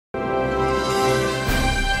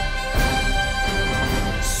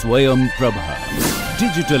Swayam Prabha.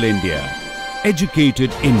 Digital India.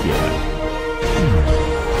 Educated India.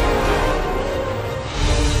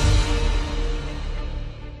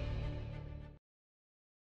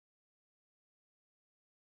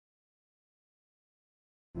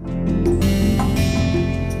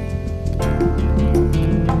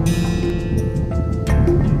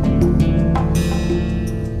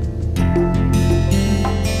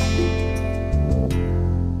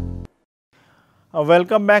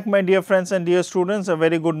 Welcome back, my dear friends and dear students. A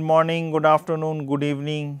very good morning, good afternoon, good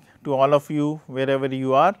evening to all of you wherever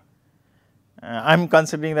you are. I am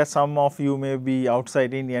considering that some of you may be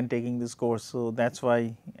outside India and taking this course. So, that is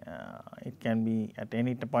why it can be at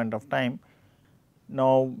any point of time.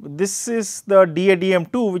 Now, this is the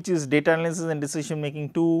DADM 2, which is Data Analysis and Decision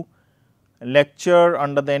Making 2 lecture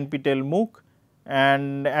under the NPTEL MOOC.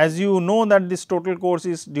 And as you know that this total course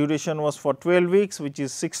is duration was for 12 weeks, which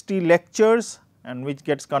is 60 lectures, and which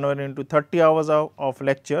gets converted into 30 hours of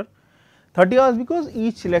lecture. 30 hours because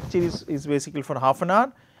each lecture is basically for half an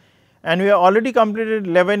hour, and we have already completed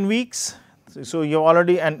 11 weeks. So, you have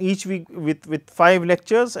already, and each week with 5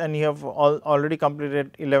 lectures, and you have already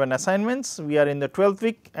completed 11 assignments. We are in the 12th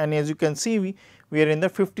week, and as you can see we are in the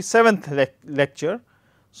 57th lecture.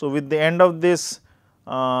 So, with the end of this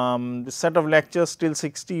set of lectures till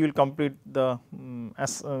 60, you will complete the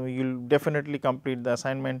you will definitely complete the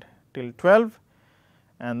assignment till 12,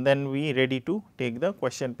 and then we ready to take the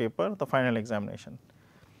question paper, the final examination.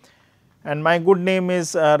 And my good name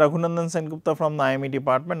is Raghunandan Sengupta from the IME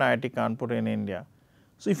department, IIT Kanpur in India.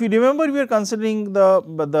 So, if you remember, we are considering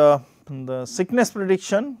the sickness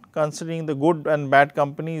prediction, considering the good and bad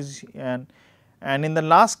companies, and in the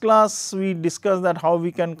last class we discussed that how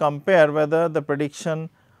we can compare whether the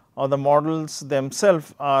prediction or the models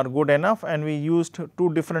themselves are good enough, and we used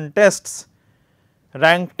 2 different tests,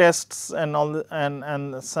 rank tests and all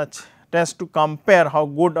and such tests to compare how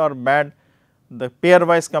good or bad the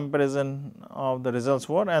pairwise comparison of the results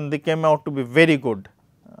were, and they came out to be very good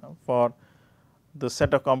for the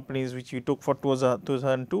set of companies which we took for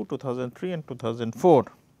 2002, 2003 and 2004.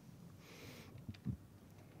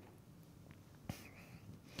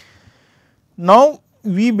 Now,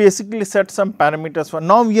 we basically set some parameters for,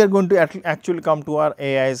 now we are going to actually come to our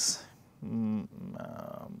AIS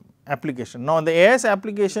application. Now, the AIS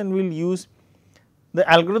application will use the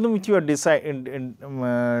algorithm which you are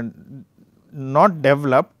not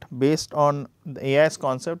developed based on the AIS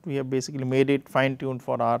concept. We have basically made it fine tuned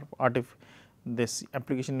for our this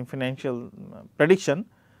application in financial prediction.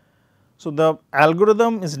 So, the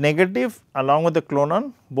algorithm is negative along with the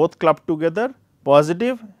clonal, both clubbed together,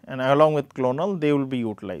 positive, and along with clonal they will be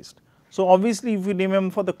utilized. So, obviously, if you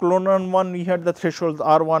remember for the clonal one, we had the thresholds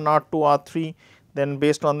R1, R2, R3, then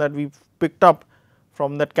based on that we picked up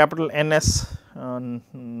from that capital NS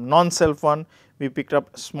non-self one, we picked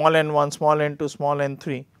up small n1, small n2, small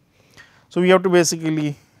n3. So, we have to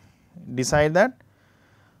basically decide that.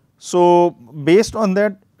 So, based on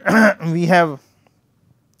that we have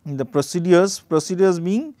the procedures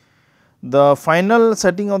being the final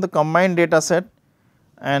setting of the combined data set,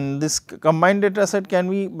 and this combined data set can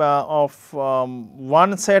be of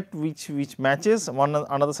one set which matches,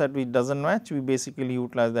 another set which does not match. We basically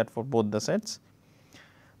utilize that for both the sets.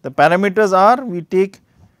 The parameters are, we take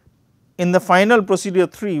in the final procedure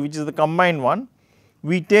 3, which is the combined one,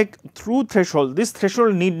 we take through threshold. This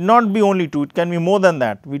threshold need not be only 2, it can be more than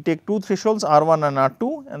that. We take 2 thresholds R1 and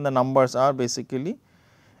R2, and the numbers are basically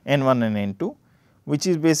N1 and N2, which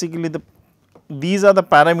is basically these are the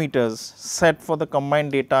parameters set for the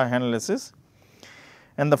combined data analysis,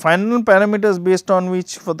 and the final parameters based on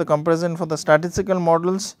which for the comparison for the statistical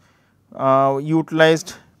models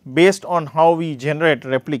utilized based on how we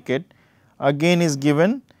replicate again is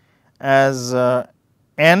given as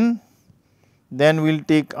n, then we will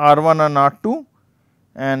take R1 and R2,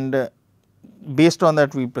 and based on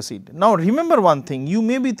that we proceed. Now, remember one thing, you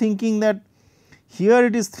may be thinking that here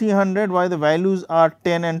it is 300 while the values are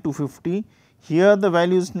 10 and 250, here the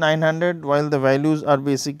value is 900 while the values are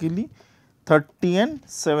basically 30 and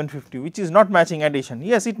 750, which is not matching addition.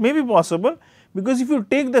 Yes, it may be possible, because if you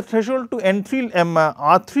take the threshold to N3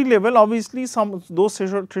 R3 level, obviously those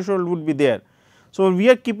threshold would be there. So, we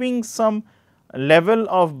are keeping some level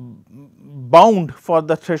of bound for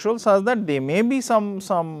the threshold such that there may be some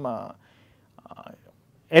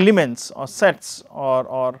elements or sets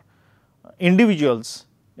or individuals,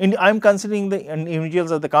 I am considering the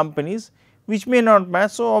individuals as the companies which may not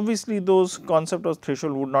match. So, obviously, those concept of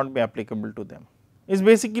threshold would not be applicable to them. It is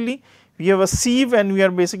basically we have a sieve and we are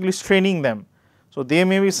basically straining them. So, there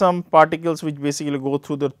may be some particles which basically go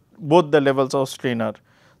through both the levels of strainer.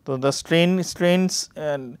 So, the strains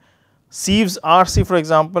and sieves RC for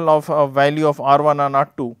example of a value of R1 and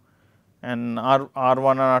R2 and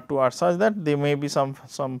R1 and R2 are such that there may be some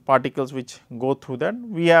particles which go through that,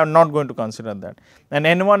 we are not going to consider that, and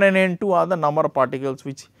N1 and N2 are the number of particles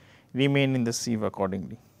which remain in the sieve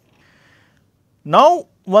accordingly. Now,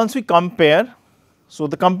 once we compare, so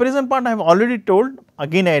the comparison part I have already told,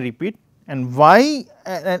 again I repeat, and why,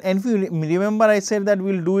 and if you remember I said that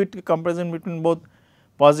we will do it comparison between both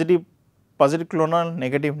positive clonal,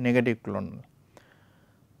 negative clonal.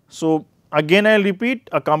 So, again I will repeat,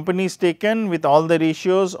 a company is taken with all the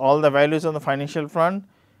ratios, all the values on the financial front,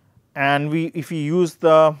 and if we use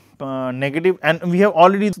the negative, and we have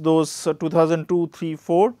already those 2002, 3,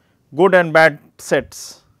 4 good and bad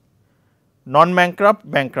sets, non-bankrupt,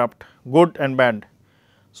 bankrupt, good and bad.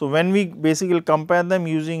 So, when we basically compare them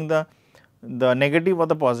using the negative or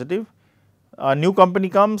the positive, a new company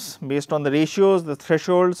comes based on the ratios, the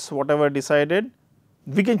thresholds, whatever decided,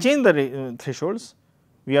 we can change the thresholds.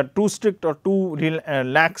 We are too strict or too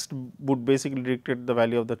relaxed would basically dictate the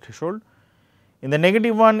value of the threshold. In the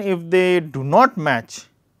negative one, if they do not match,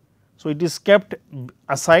 so it is kept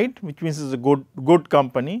aside, which means it is a good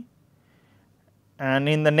company, and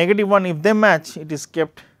in the negative one, if they match, it is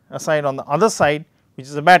kept aside on the other side, which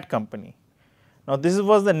is a bad company. Now, this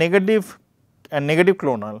was the negative and negative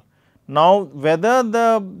clonal. Now, whether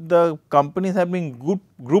the companies have been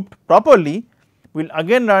grouped properly, we will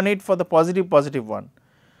again run it for the positive one.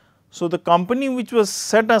 So, the company which was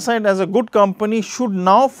set aside as a good company should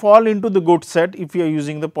now fall into the good set if you are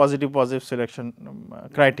using the positive selection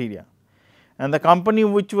criteria, and the company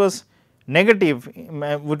which was negative,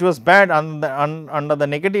 which was bad under the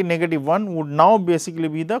negative one would now basically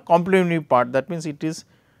be the complementary part. That means, it is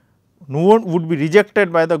no one would be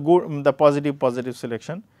rejected by the positive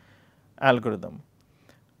selection algorithm.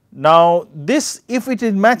 Now, this if it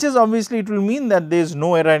matches, obviously it will mean that there is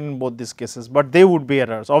no error in both these cases, but there would be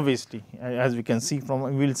errors obviously, as we can see from,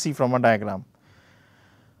 we will see from a diagram.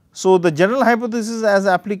 So, the general hypothesis as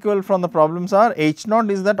applicable from the problems are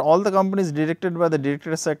H0 is that all the companies directed by the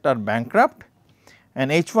director set are bankrupt,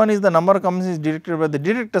 and H1 is the number of companies directed by the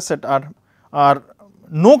director set are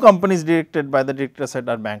no companies directed by the director set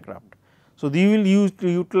are bankrupt. So, we will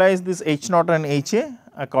utilize this H0 and HA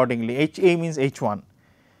accordingly. HA means H1.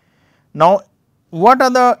 Now, what are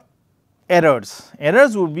the errors?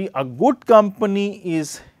 Errors would be a good company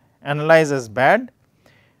is analyzed as bad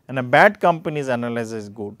and a bad company is analyzed as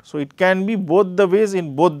good. So, it can be both the ways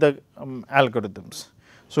in both the algorithms.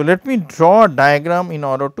 So, let me draw a diagram in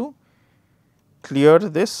order to clear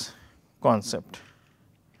this concept.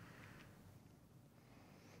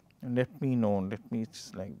 And let me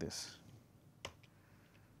it's like this.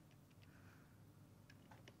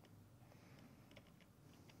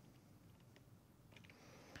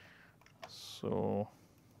 So,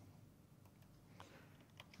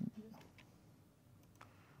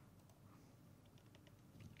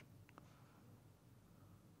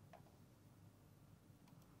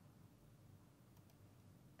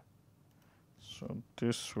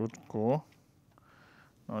 this would go,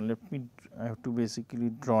 now let me, I have to basically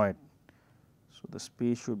draw it. So, the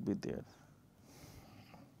space should be there.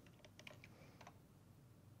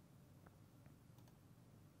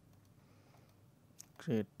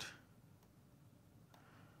 Great. So,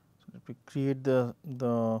 let me create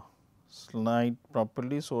the slide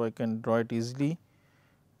properly, so I can draw it easily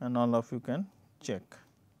and all of you can check.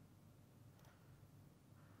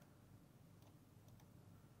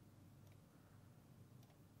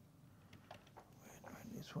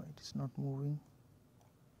 Why it is not moving?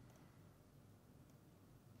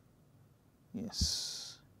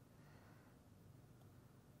 Yes.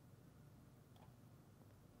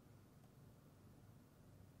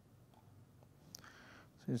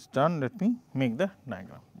 So, it is done. Let me make the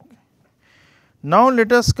diagram. Okay. Now,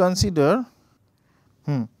 let us consider.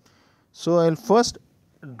 So, I will first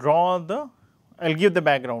draw I will give the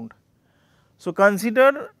background. So,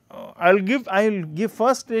 consider I will give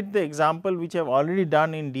first the example which I have already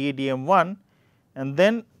done in DADM1 and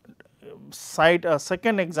then cite a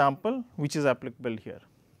second example which is applicable here,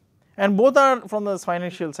 and both are from the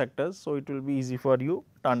financial sectors. So, it will be easy for you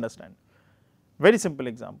to understand. Very simple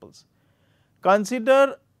examples.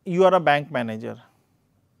 Consider you are a bank manager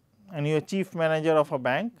and you are chief manager of a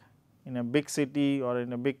bank in a big city or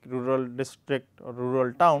in a big rural district or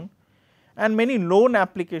rural town, and many loan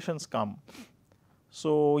applications come.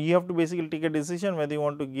 So, you have to basically take a decision whether you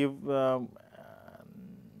want to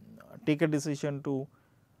take a decision to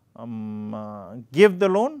give the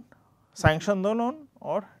loan, sanction the loan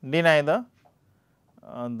or deny the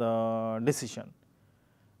decision.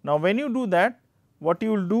 Now, when you do that, what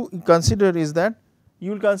you will do consider is that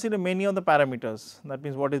you will consider many of the parameters. That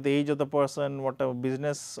means, what is the age of the person, what a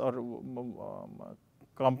business or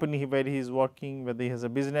company where he is working, whether he has a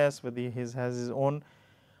business, whether he has his own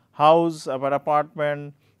house or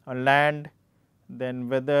apartment or land, then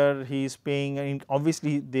whether he is paying,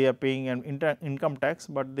 obviously they are paying an income tax,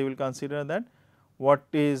 but they will consider that what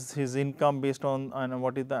is his income based on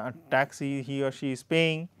what is the tax he or she is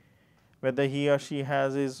paying, whether he or she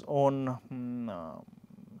has his own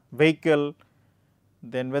vehicle,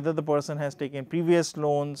 then whether the person has taken previous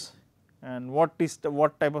loans, and what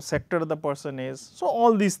type of sector the person is. So,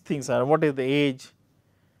 all these things are, what is the age,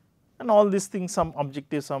 and all these things, some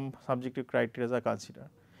objective, some subjective criteria are considered.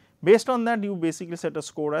 Based on that, you basically set a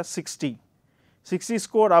score as 60. 60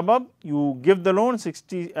 score above, you give the loan,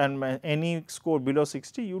 60 and any score below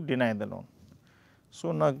 60 you deny the loan.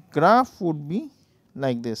 So, now graph would be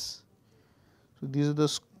like this. So, these are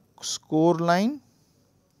the score line.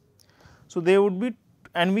 So, they would be,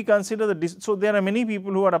 and we consider the, so there are many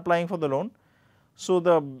people who are applying for the loan. So,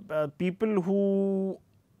 the people who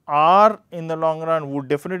are in the long run would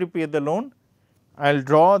definitely pay the loan. I will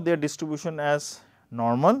draw their distribution as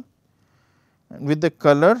normal and with the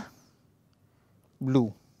color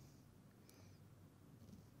blue.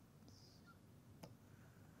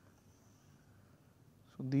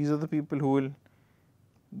 So, these are the people who will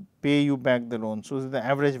pay you back the loan. So, this is the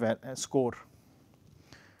average score.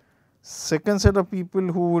 Second set of people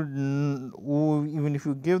who would, who even if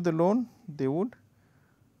you give the loan, they would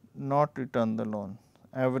not return the loan.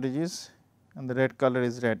 Average is, and the red color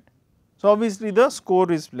is red. So, obviously, the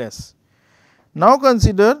score is less. Now,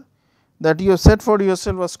 consider that you have set for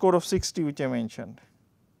yourself a score of 60, which I mentioned.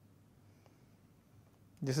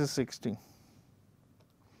 This is 60.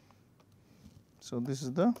 So, this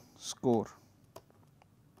is the score.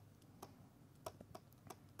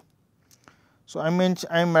 So, I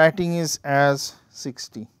am writing is as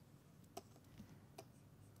 60,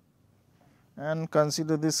 and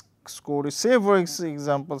consider this score is, say for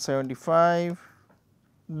example 75.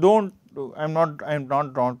 Don't, I am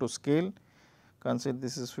not drawn to scale. Consider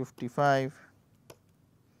this is 55,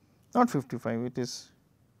 not 55,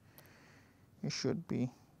 it should be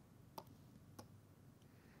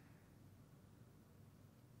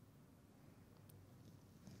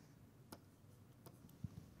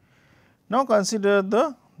now. Consider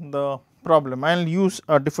the problem. I will use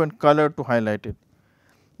a different color to highlight it.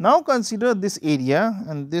 Now, consider this area,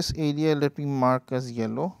 and this area let me mark as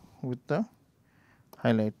yellow with the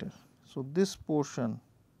highlighter. So, this portion.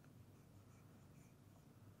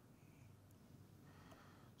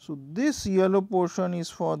 So, this yellow portion is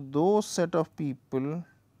for those set of people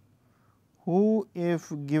who,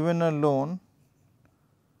 if given a loan,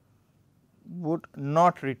 would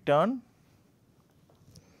not return,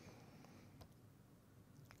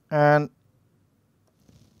 and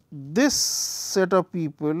this set of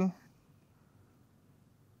people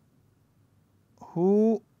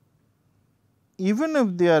who, even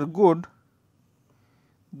if they are good,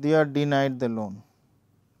 they are denied the loan.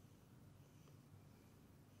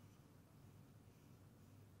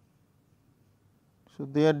 So,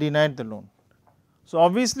 they are denied the loan. So,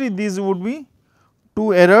 obviously, these would be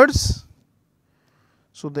two errors.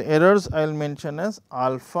 So, the errors I will mention as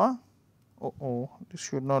alpha. This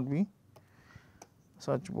should not be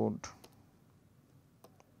such board.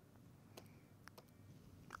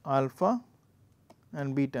 Alpha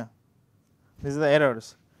and beta, these are the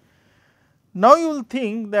errors. Now, you will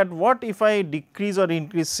think that what if I decrease or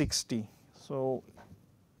increase 60. So,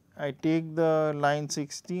 I take the line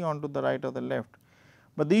 60 onto the right or the left,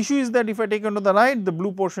 but the issue is that if I take onto the right, the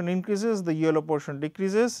blue portion increases, the yellow portion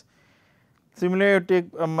decreases. Similarly, you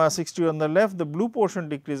take 60 on the left, the blue portion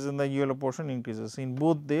decreases and the yellow portion increases. In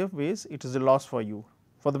both the ways, it is a loss for you,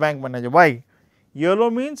 for the bank manager. Why? Yellow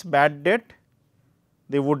means bad debt,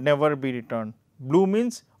 they would never be returned. Blue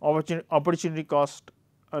means opportunity cost,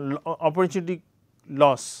 opportunity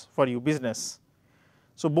loss for you, business.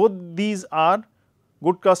 So, both these are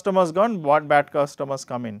good customers gone, bad customers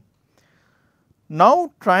come in.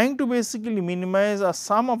 Now, trying to basically minimize a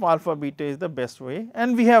sum of alpha beta is the best way,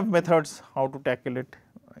 and we have methods how to tackle it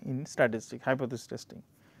in statistics, hypothesis testing.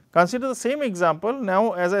 Consider the same example.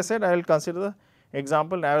 Now, as I said, I will consider the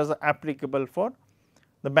example as applicable for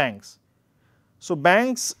the banks. So,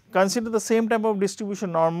 banks consider the same type of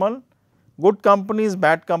distribution normal, good companies,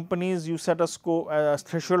 bad companies, you set a score as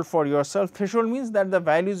threshold for yourself. Threshold means that the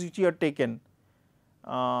values which you have taken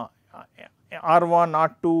R1,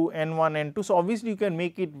 R2, N1, N2. So, obviously, you can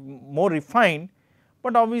make it more refined,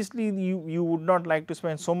 but obviously, you would not like to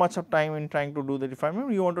spend so much of time in trying to do the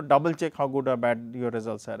refinement. You want to double check how good or bad your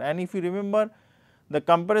results are. And if you remember, the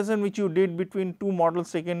comparison which you did between two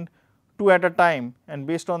models taken two at a time, and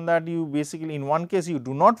based on that you basically in one case you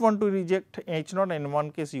do not want to reject H naught and in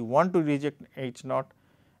one case you want to reject H naught,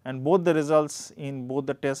 and both the results in both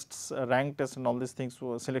the tests, rank test and all these things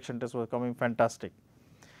were selection tests were coming fantastic.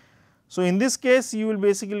 So, in this case you will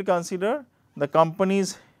basically consider the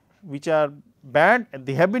companies which are bad,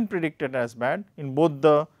 they have been predicted as bad in both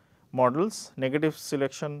the models, negative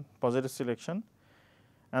selection, positive selection,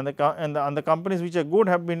 and the companies which are good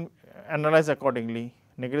have been analyzed accordingly,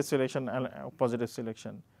 negative selection and positive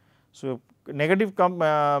selection. So, negative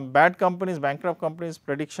bad companies, bankrupt companies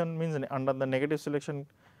prediction means under the negative selection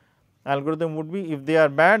algorithm would be, if they are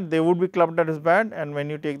bad they would be clubbed as bad, and when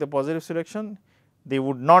you take the positive selection they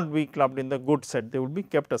would not be clubbed in the good set, they would be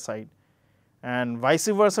kept aside, and vice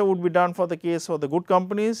versa would be done for the case of the good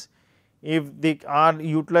companies. If they are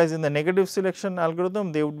utilized in the negative selection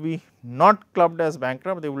algorithm, they would be not clubbed as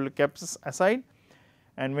bankrupt, they will be kept aside,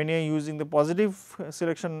 and when you are using the positive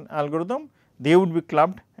selection algorithm, they would be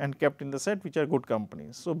clubbed and kept in the set which are good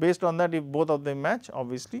companies. So, based on that, if both of them match,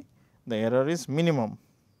 obviously the error is minimum.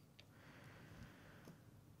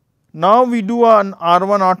 Now, we do an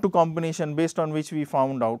R1 R2 combination based on which we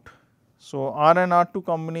found out. So, R and R2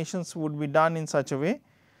 combinations would be done in such a way.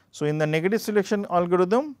 So, in the negative selection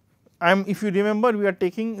algorithm, if you remember, we are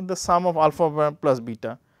taking the sum of alpha plus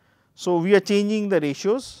beta. So, we are changing the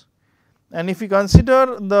ratios, and if we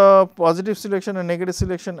consider the positive selection and negative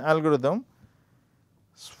selection algorithm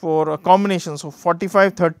for a combination, so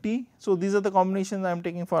 45 30. So, these are the combinations I am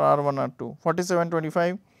taking for R1 R2, 47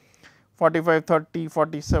 25, 45 30,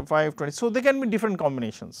 45 20. So, there can be different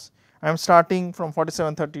combinations. I am starting from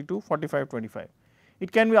 47 30 to 45 25.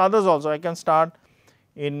 It can be others also, I can start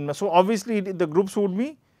in. So, obviously, the groups would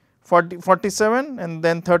be 47 and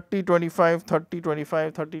then 30 25, 30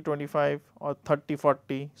 25, 30 25 or 30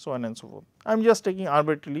 40, so on and so forth. I am just taking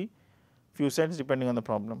arbitrarily few sets depending on the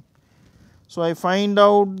problem. So, I find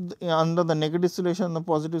out under the negative selection and the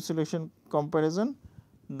positive selection comparison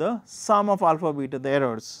the sum of alpha beta, the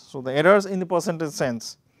errors. So, the errors in the percentage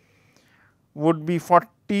sense would be 40%,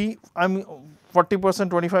 25%,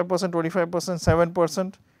 25%,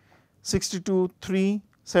 7%, 62, 3,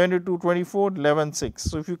 72, 24, 11, 6.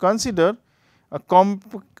 So, if you consider a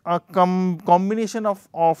combination of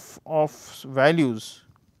values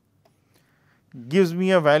gives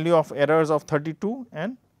me a value of errors of 32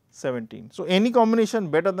 and 17. So, any combination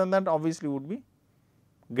better than that obviously would be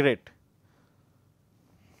great.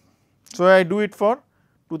 So, I do it for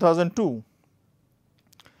 2002.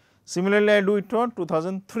 Similarly, I do it for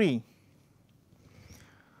 2003.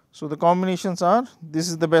 So, the combinations are, this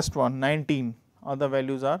is the best one 19, other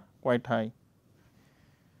values are quite high.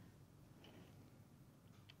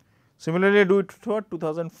 Similarly, I do it for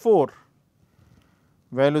 2004,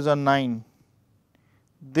 values are 9,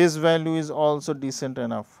 this value is also decent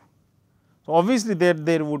enough. So, obviously,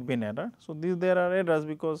 there would be an error. So, there are errors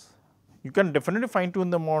because you can definitely fine tune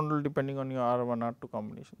the model depending on your R1 R2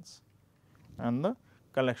 combinations and the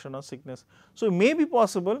collection of sickness. So, it may be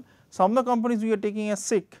possible some of the companies we are taking as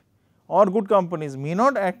sick or good companies may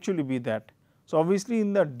not actually be that. So, obviously,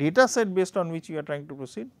 in the data set based on which you are trying to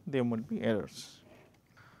proceed, there might be errors.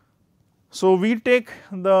 So, we take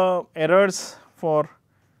the errors for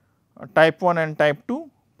type 1 and type 2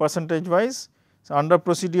 percentage wise. So, under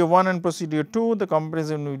procedure 1 and procedure 2, the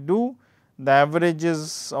comparison we do, the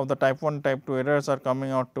averages of the type 1 type 2 errors are coming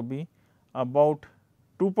out to be about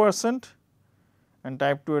 2%, and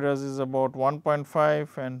type 2 errors is about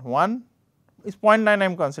 1.5 and 1 is 0.9 I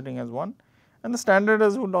am considering as 1, and the standard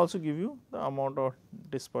errors would also give you the amount of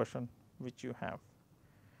dispersion which you have.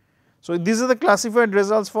 So, these are the classified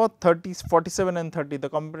results for 47 and 30, the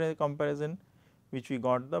comparison which we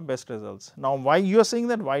got the best results. Now, why you are saying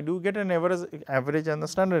that, why do you get an average and the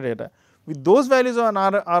standard data? With those values on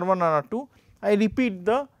R1 and R2, I repeat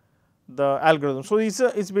the algorithm. So, it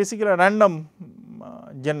is basically a random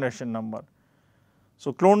generation number.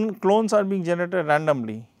 So, clones are being generated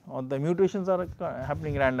randomly or the mutations are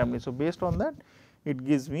happening randomly. So, based on that it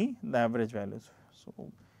gives me the average values.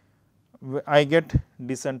 So, I get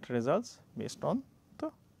decent results based on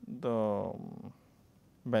the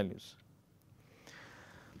values.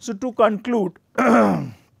 So, to conclude,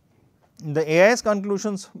 the AIS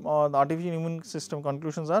conclusions or the artificial immune system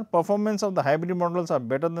conclusions are, performance of the hybrid models are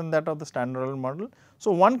better than that of the standard model.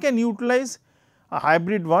 So, one can utilize a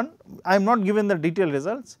hybrid one. I am not given the detailed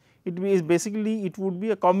results. It is basically, it would be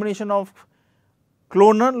a combination of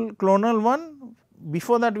clonal one.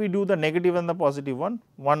 Before that we do the negative and the positive one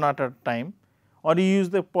at a time, or you use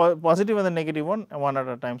the positive and the negative one at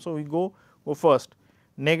a time. So, we go first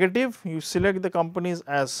negative, you select the companies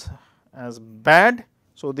as as bad.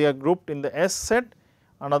 So, they are grouped in the S set,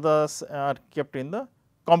 and others are kept in the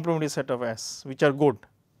complementary set of S, which are good.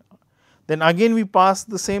 Then again we pass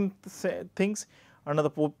the same things under the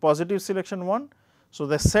positive selection one. So,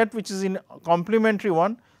 the set which is in complementary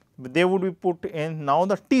one, they would be put in now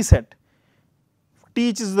the T set. T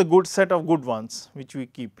is the good set of good ones which we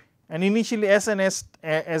keep, and initially S and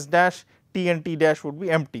S dash, T and T dash would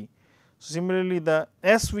be empty. So, similarly, the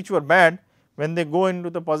S which were bad, when they go into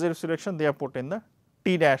the positive selection, they are put in the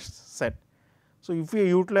T dash set. So, if we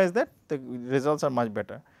utilize that, the results are much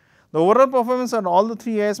better. The overall performance on all the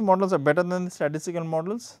 3 AIS models are better than the statistical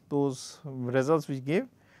models, those results which gave.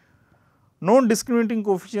 No discriminating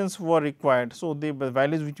coefficients were required. So, the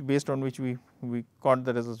values which based on which we got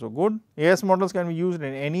the results were good. AIS models can be used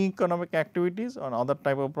in any economic activities or other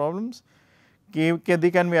type of problems. They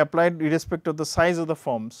can be applied irrespective of the size of the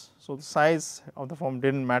firms. So, the size of the firm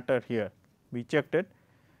did not matter here, we checked it,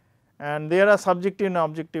 and there are subjective and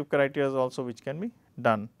objective criteria also which can be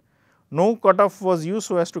done. No cutoff was used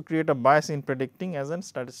so as to create a bias in predicting as a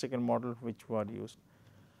statistical model which were used.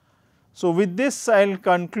 So, with this I will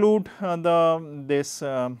conclude this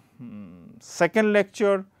second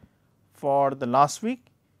lecture for the last week,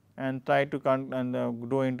 and try to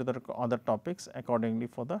go into the other topics accordingly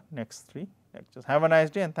for the next 3 lectures. Have a nice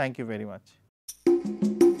day and thank you very much.